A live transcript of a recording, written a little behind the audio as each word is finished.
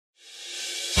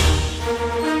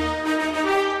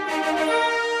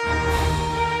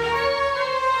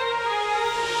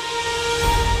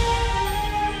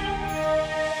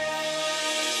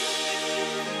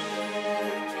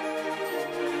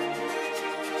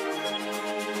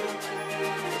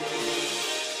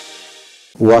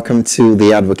Welcome to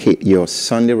The Advocate, your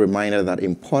Sunday reminder that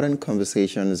important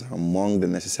conversations are among the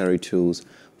necessary tools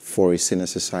for a sane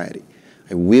society.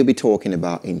 I will be talking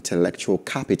about intellectual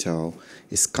capital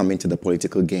is coming to the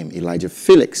political game. Elijah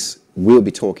Felix will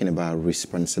be talking about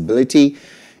responsibility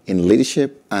in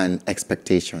leadership and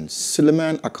expectations.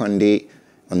 Suleiman Akande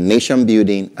on nation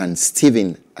building, and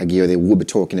Stephen Agiode will be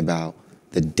talking about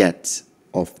the death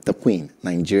of the Queen,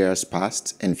 Nigeria's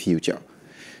past and future.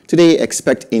 Today,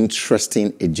 expect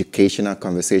interesting educational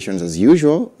conversations as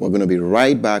usual. We're going to be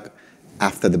right back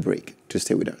after the break. To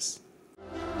stay with us.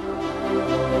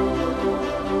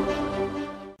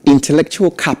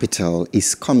 Intellectual capital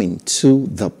is coming to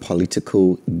the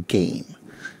political game.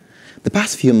 The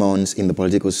past few months in the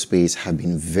political space have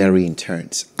been very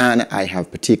intense, and I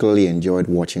have particularly enjoyed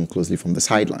watching closely from the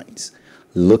sidelines.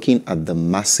 Looking at the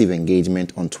massive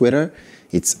engagement on Twitter,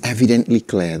 it's evidently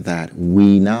clear that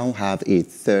we now have a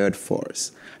third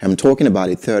force. I'm talking about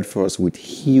a third force with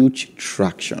huge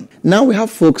traction. Now we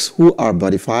have folks who are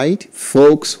bodified,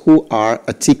 folks who are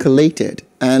articulated,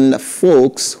 and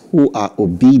folks who are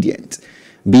obedient.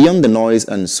 Beyond the noise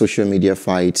and social media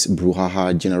fights,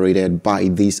 brouhaha generated by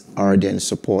these ardent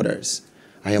supporters,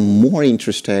 I am more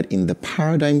interested in the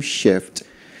paradigm shift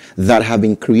that have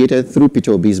been created through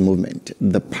Peter Obi's movement.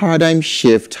 The paradigm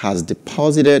shift has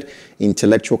deposited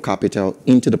intellectual capital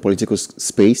into the political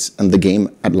space and the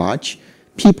game at large.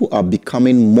 People are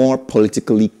becoming more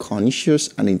politically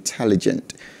conscious and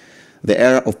intelligent. The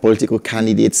era of political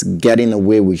candidates getting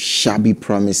away with shabby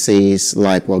promises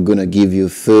like we're going to give you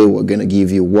food, we're going to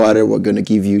give you water, we're going to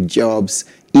give you jobs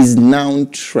is now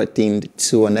threatened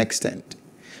to an extent.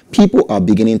 People are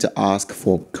beginning to ask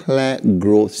for clear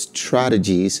growth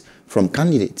strategies from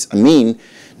candidates. I mean,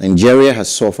 Nigeria has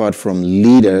suffered from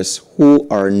leaders who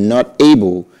are not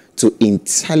able to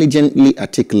intelligently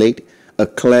articulate a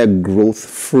clear growth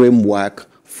framework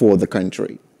for the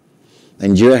country.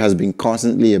 Nigeria has been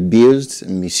constantly abused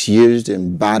and misused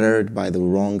and battered by the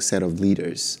wrong set of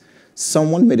leaders.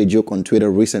 Someone made a joke on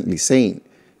Twitter recently saying,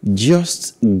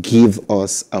 just give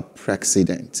us a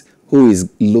president who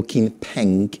is looking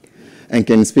pink and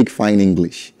can speak fine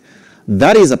English.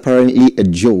 That is apparently a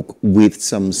joke with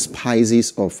some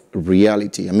spices of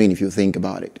reality. I mean, if you think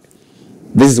about it.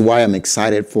 This is why I'm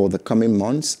excited for the coming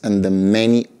months and the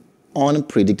many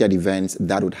unpredicted events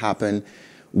that would happen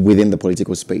within the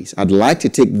political space. I'd like to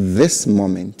take this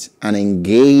moment and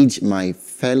engage my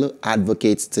fellow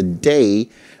advocates today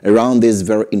around this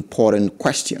very important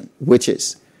question, which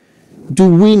is, do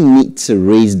we need to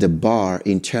raise the bar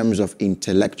in terms of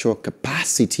intellectual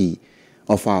capacity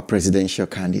of our presidential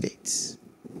candidates?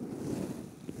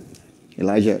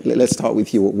 Elijah, let's start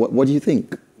with you. What do you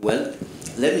think? Well,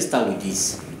 let me start with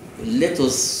this. Let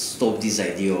us stop this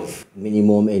idea of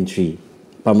minimum entry,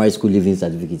 primary school leaving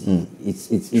certificate.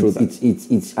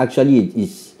 It's actually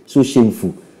so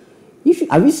shameful.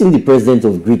 Have you seen the president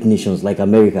of great nations like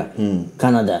America,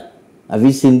 Canada? Have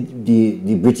you seen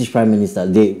the British Prime Minister?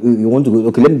 You want to go?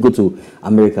 Okay, let me go to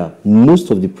America.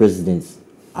 Most of the presidents,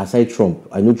 aside Trump,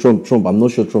 I know Trump. I'm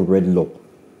not sure Trump read law.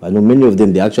 I know many of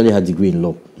them, they actually had a degree in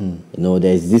law. You know,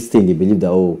 there's this thing, they believe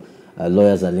that,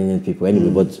 lawyers are lenient people. Anyway,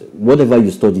 but whatever you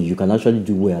study, you can actually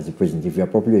do well as a president if you are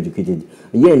properly educated.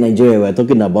 Here in Nigeria, we're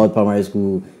talking about primary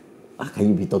school. How can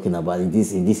you be talking about in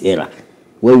this era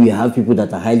where we have people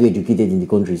that are highly educated in the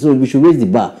country? So we should raise the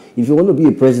bar. If you want to be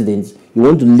a president, you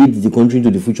want to lead the country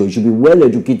into the future, you should be well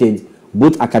educated,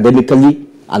 both academically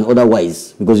and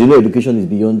otherwise, because you know education is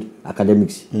beyond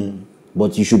academics.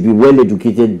 But you should be well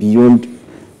educated beyond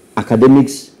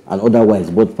academics and otherwise.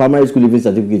 But primary school leaving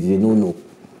certificate is a no-no.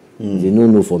 It's a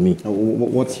no-no for me.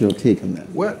 What's your take on that?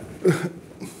 Well,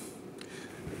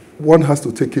 one has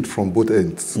to take it from both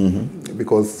ends,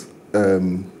 because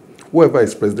whoever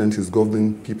is president is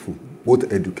governing people,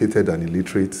 both educated and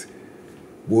illiterate,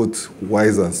 both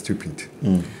wise and stupid.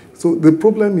 So the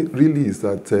problem really is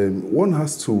that one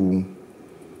has to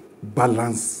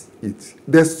balance it.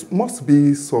 There must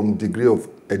be some degree of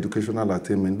educational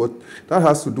attainment, but that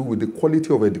has to do with the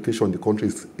quality of education the country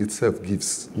itself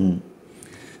gives.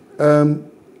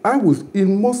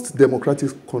 In most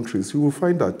democratic countries, you will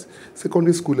find that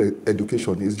secondary school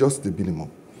education is just the minimum.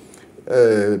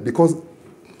 Because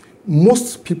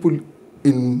most people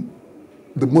in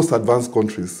the most advanced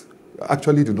countries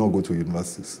actually do not go to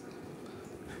universities.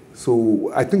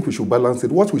 So I think we should balance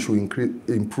it. What we should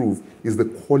improve is the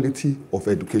quality of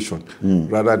education,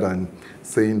 rather than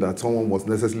saying that someone must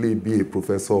necessarily be a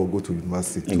professor or go to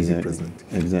university to be president.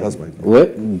 That's my view.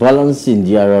 Well, balancing,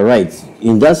 they are right.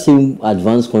 In that same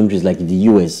advanced countries like the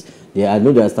US, Yeah, I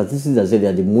know there are statistics that say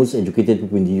that the most educated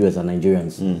people in the US are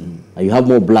Nigerians. And you have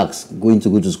more blacks going to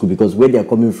go to school because where they are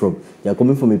coming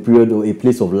from a period or a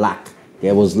place of lack.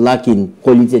 There was lack in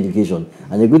quality education.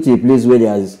 And they go to a place where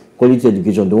there is quality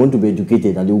education. They want to be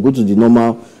educated and they will go to the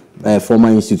normal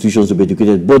formal institutions to be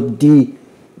educated. But the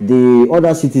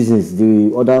other citizens,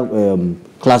 the other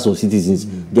class of citizens,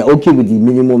 they are okay with the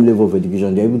minimum level of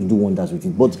education. They are able to do wonders with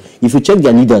it. But if you check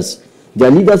their leaders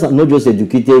are not just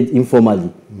educated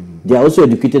informally. They are also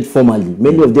educated formally.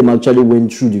 Many of them actually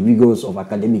went through the rigors of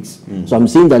academics. So I'm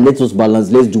saying that let us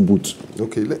balance. Let's do both.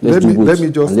 Okay, let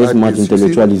me just let's match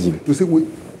intellectualism. You see,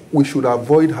 we should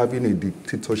avoid having a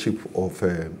dictatorship of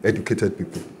educated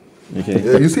people.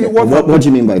 Okay. You see what do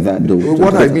you mean by that, though?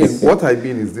 What I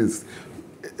mean is this: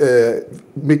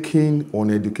 making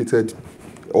uneducated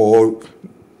or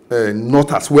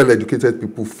not as well educated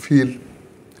people feel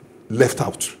left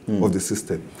out of the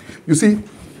system. You see,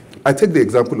 I take the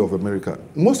example of America.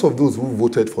 Most of those who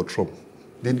voted for Trump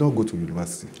did not go to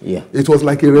university. Yeah. It was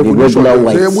like a revolution.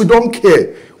 We don't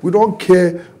care. We don't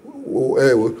care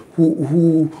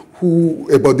who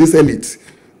about this elite.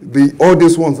 All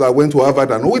these ones that went to Harvard,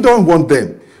 and we don't want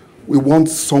them. We want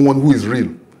someone who is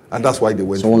real. And that's why they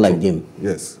went. Someone like them.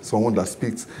 Yes, someone that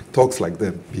speaks, talks like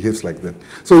them, behaves like them.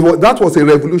 So that was a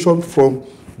revolution from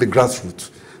the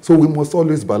grassroots. So we must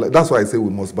always balance. That's why I say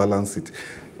we must balance it.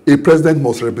 A president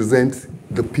must represent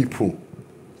the people.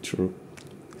 True.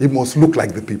 He must look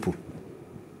like the people.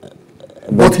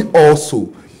 But he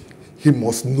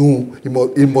must know, he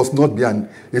must not be a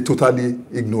totally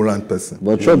ignorant person.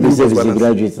 But Trump himself is a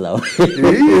graduate now.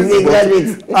 He's a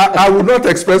graduate. I would not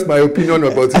express my opinion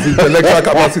about his intellectual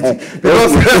capacity.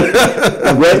 Because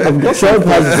Trump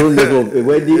has his own level.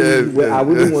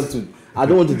 I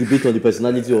don't want to debate on the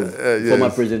personality of former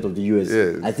president of the US.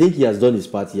 Yes. I think he has done his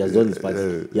part. He has done his part.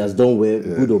 He has done well,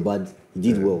 good or bad. He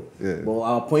did well. But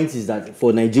our point is that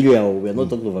for Nigeria, we're not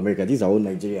talking of America. This is our own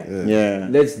Nigeria.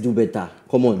 Let's do better.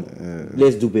 Come on,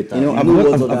 let's do better. You know, I've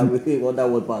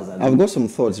got some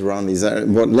thoughts around this.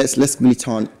 But let's really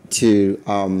turn to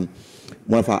one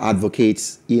of our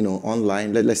advocates,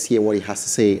 online. Let's hear what he has to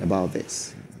say about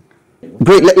this.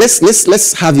 Great.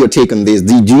 Let's have your take on this.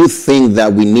 Do you think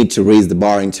that we need to raise the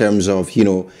bar in terms of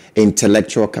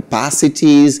intellectual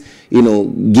capacities?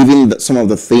 Given some of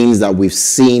the things that we've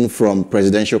seen from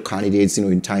presidential candidates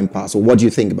in time past. So what do you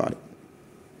think about it?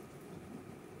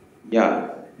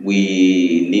 Yeah,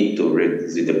 we need to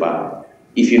raise the bar.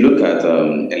 If you look at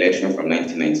election from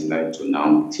 1999 to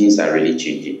now, things are really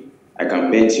changing. I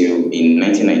can bet you in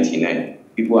 1999.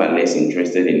 People are less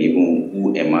interested in even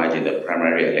who emerged in the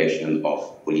primary election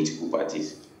of political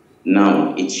parties.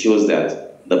 Now, it shows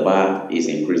that the bar is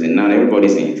increasing. Now,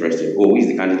 everybody's interested. Oh, who is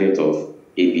the candidate of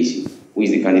APC? Who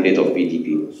is the candidate of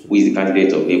PDP? Who is the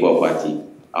candidate of Labour Party?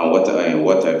 And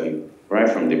what have you? Right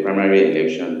from the primary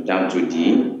election down to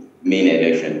the main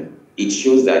election. It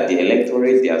shows that the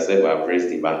electorate themselves have raised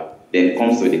the bar. Then it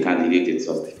comes to the candidate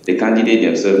itself. The candidate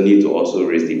themselves need to also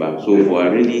raise the bar. So if we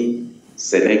are really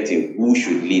selecting who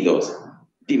should lead us.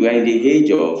 We are in the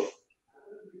age of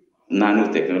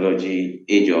nanotechnology,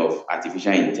 age of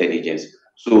artificial intelligence.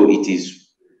 So it is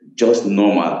just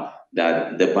normal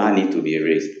that the bar needs to be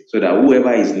raised so that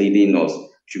whoever is leading us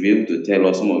should be able to tell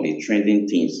us some of the trending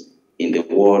things in the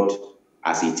world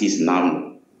as it is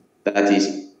now. That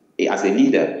is, as a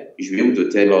leader, you should be able to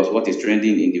tell us what is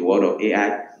trending in the world of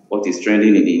AI, what is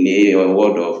trending in the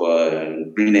world of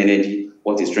green energy,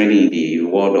 what is trending in the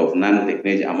world of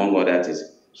nanotechnology, among other things.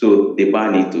 So the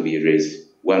bar needs to be raised.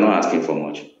 We're not asking for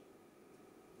much.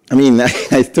 I mean,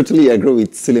 I totally agree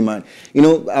with Suleiman.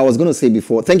 I was going to say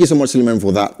before, thank you so much, Suleiman,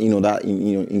 for that,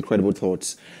 incredible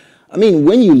thoughts. I mean,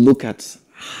 when you look at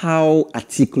how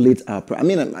articulate our, trying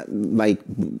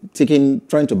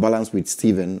to balance with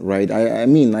Stephen, right?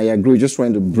 I agree, just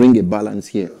trying to bring a balance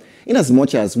here. In as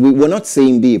much as we're not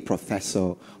saying be a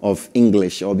professor of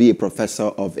English or be a professor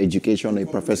of education or a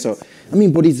professor.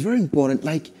 But it's very important,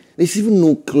 there's even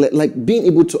no, being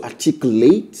able to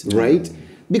articulate, right?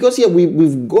 Because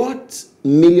we've got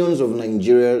millions of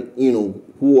Nigeria,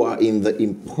 who are in the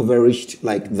impoverished,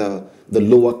 the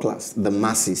lower class, the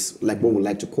masses, what we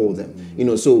like to call them.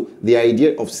 So the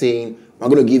idea of saying, we're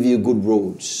going to give you good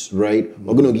roads, right?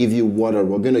 We're going to give you water.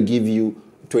 We're going to give you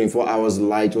 24 hours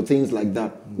light or things like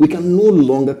that. We can no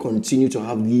longer continue to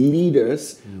have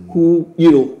leaders who,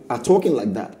 are talking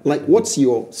like that. What's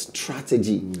your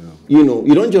strategy?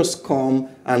 You don't just come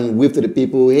and wave to the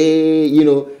people, hey,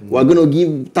 we're going to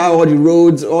give all the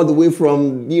roads all the way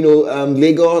from,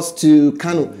 Lagos to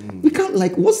Kano. We can't,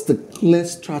 what's the clear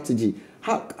strategy?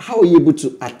 how are you able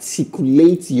to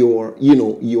articulate your,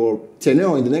 your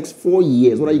tenure in the next 4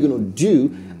 years? What are you going to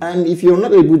do? And if you're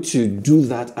not able to do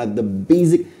that at the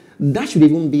basic, that should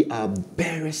even be our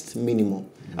barest minimum.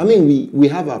 I mean, we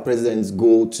have our presidents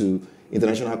go to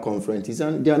international conferences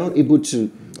and they are not able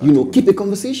to, keep a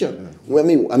conversation. Well,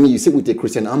 I mean, you sit with a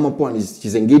Christian Amapo and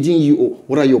she's engaging you, or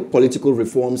what are your political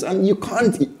reforms? And you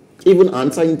can't even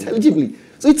answer intelligibly.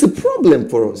 So it's a problem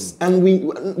for us. And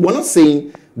we're not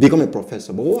saying become a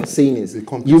professor, but what we're saying is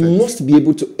you must be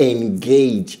able to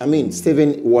engage. I mean,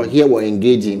 Stephen, we're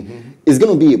engaging. It's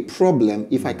going to be a problem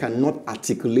if I cannot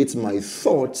articulate my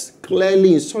thoughts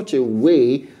clearly in such a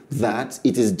way that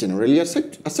it is generally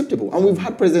acceptable. And we've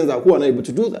had presidents who are not able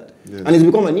to do that. Yes. And it's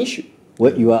become an issue.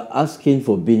 Well, you are asking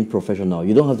for being professional.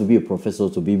 You don't have to be a professor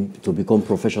to become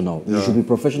professional. Yeah. You should be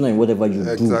professional in whatever you do.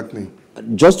 Exactly.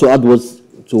 Just to add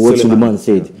to what Suleiman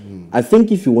said, I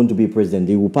think if you want to be president,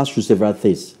 they will pass through several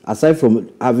things. Aside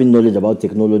from having knowledge about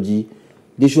technology,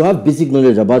 they should have basic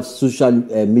knowledge about social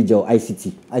media or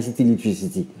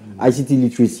ICT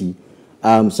literacy,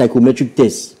 psychometric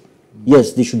tests.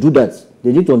 Yes, they should do that.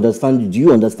 They need to understand, do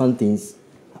you understand things?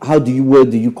 Where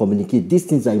do you communicate? These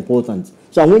things are important.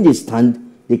 So when they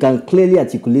stand, they can clearly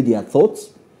articulate their thoughts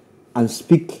and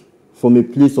speak from a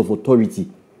place of authority.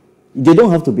 They don't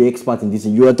have to be expert in this.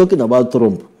 You are talking about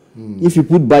Trump. If you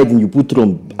put Biden, you put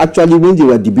Trump. Actually, when they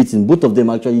were debating, both of them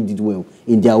actually did well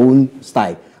in their own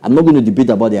style. I'm not going to debate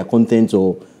about their content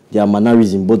or their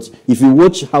mannerism, but if you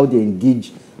watch how they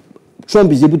engage,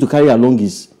 Trump is able to carry along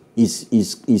his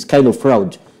kind of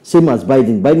crowd. Same as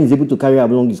Biden. Biden is able to carry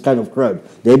along his kind of crowd.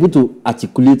 They're able to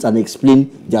articulate and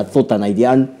explain their thought and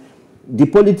idea. And the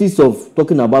politics of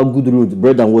talking about good road,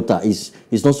 bread and water is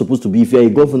not supposed to be, if you're a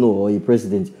governor or a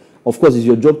president, of course, it's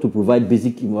your job to provide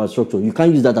basic infrastructure. You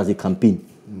can't use that as a campaign.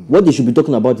 What they should be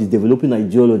talking about is developing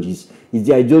ideologies. Is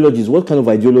the ideologies, what kind of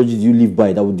ideologies do you live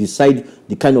by that will decide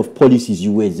the kind of policies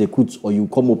you execute or you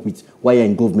come up with while you're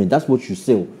in government? That's what you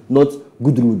sell, not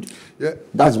good road. Yeah,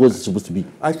 that's what it's supposed to be.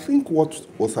 I think what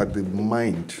was at the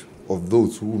mind of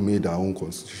those who made our own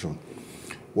constitution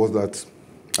was that,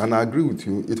 and I agree with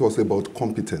you, it was about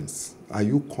competence. Are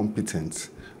you competent?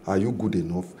 Are you good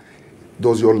enough?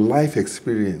 Does your life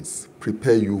experience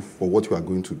prepare you for what you are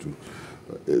going to do?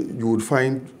 You would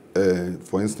find,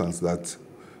 for instance, that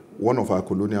one of our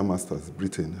colonial masters,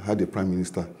 Britain, had a prime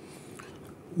minister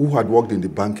who had worked in the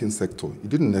banking sector. He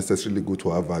didn't necessarily go to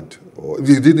Harvard, or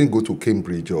he didn't go to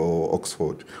Cambridge or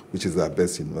Oxford, which is our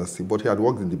best university, but he had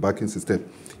worked in the banking system.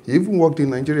 He even worked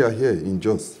in Nigeria here, in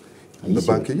Jos, in the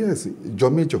banking. Yes,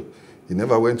 John Major. He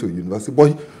never went to university,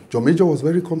 but John Major was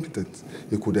very competent.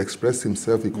 He could express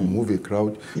himself, he could move a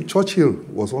crowd. Churchill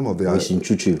was one of the... Winston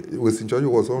Churchill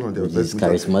was one of their best.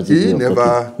 He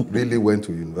never really went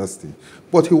to university,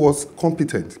 but he was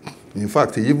competent. In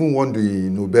fact, he even won the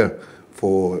Nobel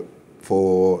for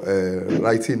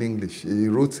writing English. He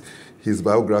wrote his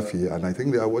biography, and I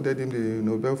think they awarded him the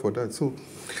Nobel for that. So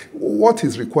what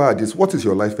is required is, what is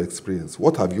your life experience?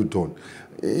 What have you done?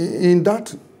 In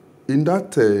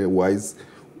that wise,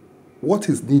 what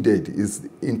is needed is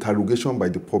interrogation by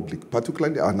the public,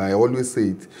 particularly, and I always say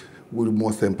it, we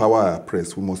must empower our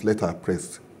press. We must let our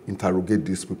press interrogate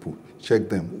these people, check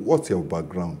them. What's your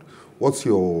background? What's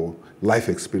your life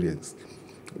experience?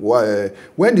 Why,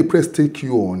 when the press take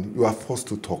you on, you are forced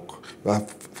to talk. You are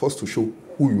forced to show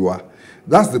who you are.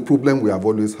 That's the problem we have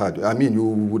always had. I mean, you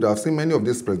would have seen many of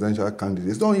these presidential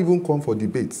candidates don't even come for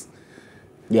debates.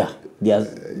 Yeah,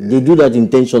 they do that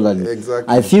intentionally.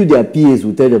 Exactly. I feel their PAs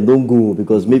will tell them don't go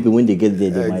because maybe when they get there,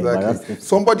 they might embarrass them.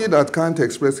 Somebody that can't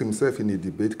express himself in a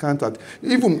debate can't.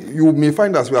 Even you may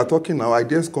find as we are talking now,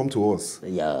 ideas come to us.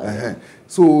 Yeah.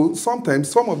 So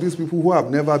sometimes some of these people who have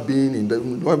never been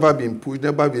never been pushed,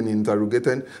 never been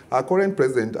interrogated. Our current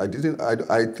president, I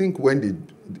think when they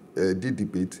did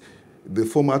debate, the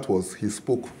format was he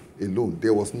spoke alone. It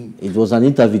was an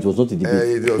interview. It was not a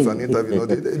debate. It was an interview.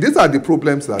 These are the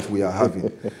problems that we are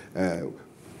having.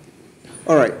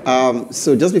 All right.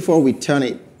 So just before we turn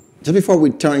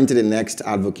into the next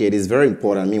advocate, it's very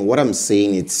important. I mean, what I'm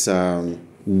saying, it's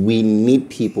we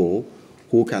need people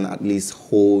who can at least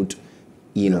hold,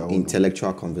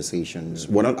 intellectual conversations.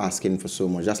 We're not asking for so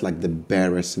much, just like the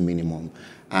barest minimum.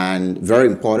 And very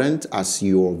important, as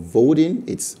you're voting,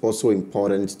 it's also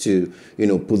important to,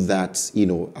 put that,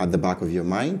 at the back of your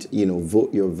mind,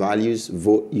 vote your values,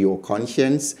 vote your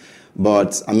conscience.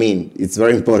 But I mean, it's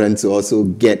very important to also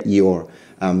get your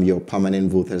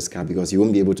permanent voters card, because you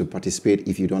won't be able to participate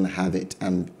if you don't have it.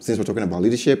 And since we're talking about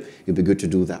leadership, it'd be good to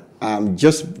do that.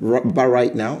 But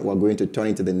right now, we're going to turn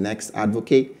into the next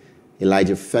advocate,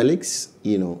 Elijah Felix,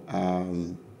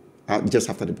 just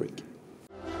after the break.